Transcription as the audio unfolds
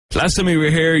Last time we were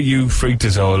here, you freaked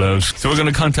us all out. So we're going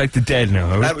to contact the dead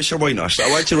now, are we? Sure, why not? I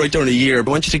want you to write down a year,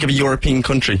 but I want you to think of a European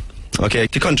country. Okay,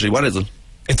 the country, what is it?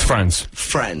 It's France.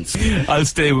 France. I'll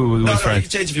stay with No, France. you can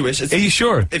change if you wish. Are you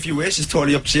sure? If you wish, it's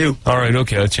totally up to you. Alright,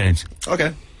 okay, I'll change.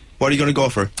 Okay. What are you going to go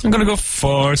for? I'm going to go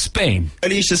for Spain.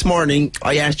 Alicia, this morning,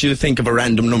 I asked you to think of a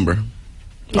random number.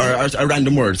 Or a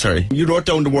random word, sorry. You wrote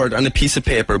down the word on a piece of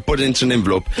paper, put it into an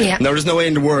envelope. Yeah. Now, there's no way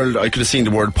in the world I could have seen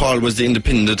the word. Paul was the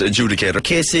independent adjudicator.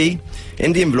 KC,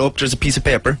 in the envelope, there's a piece of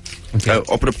paper. Okay.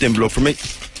 Open up the envelope for me.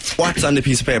 What's on the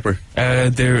piece of paper?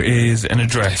 There is an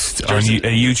address, a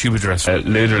YouTube address.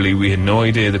 Literally, we had no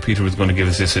idea that Peter was going to give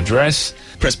us this address.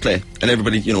 Press play, and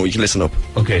everybody, you can listen up.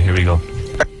 Okay, here we go.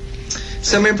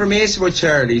 Some information about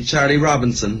Charlie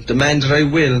Robinson, the man that I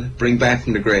will bring back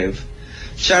from the grave.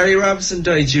 Charlie Robinson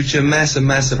died due to a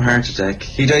massive heart attack.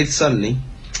 He died suddenly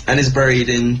and is buried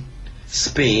in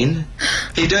Spain.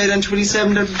 He died on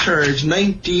 27th of the 3rd,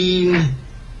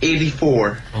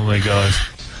 1984. Oh my God.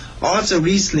 Also,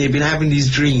 recently I've been having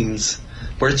these dreams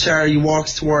where Charlie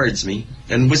walks towards me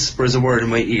and whispers a word in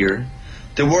my ear.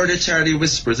 The word that Charlie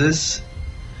whispers is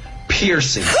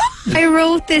piercing. I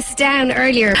wrote this down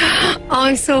earlier. Oh,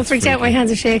 I'm so freaked out. My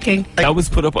hands are shaking. That was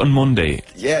put up on Monday.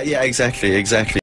 Yeah, exactly.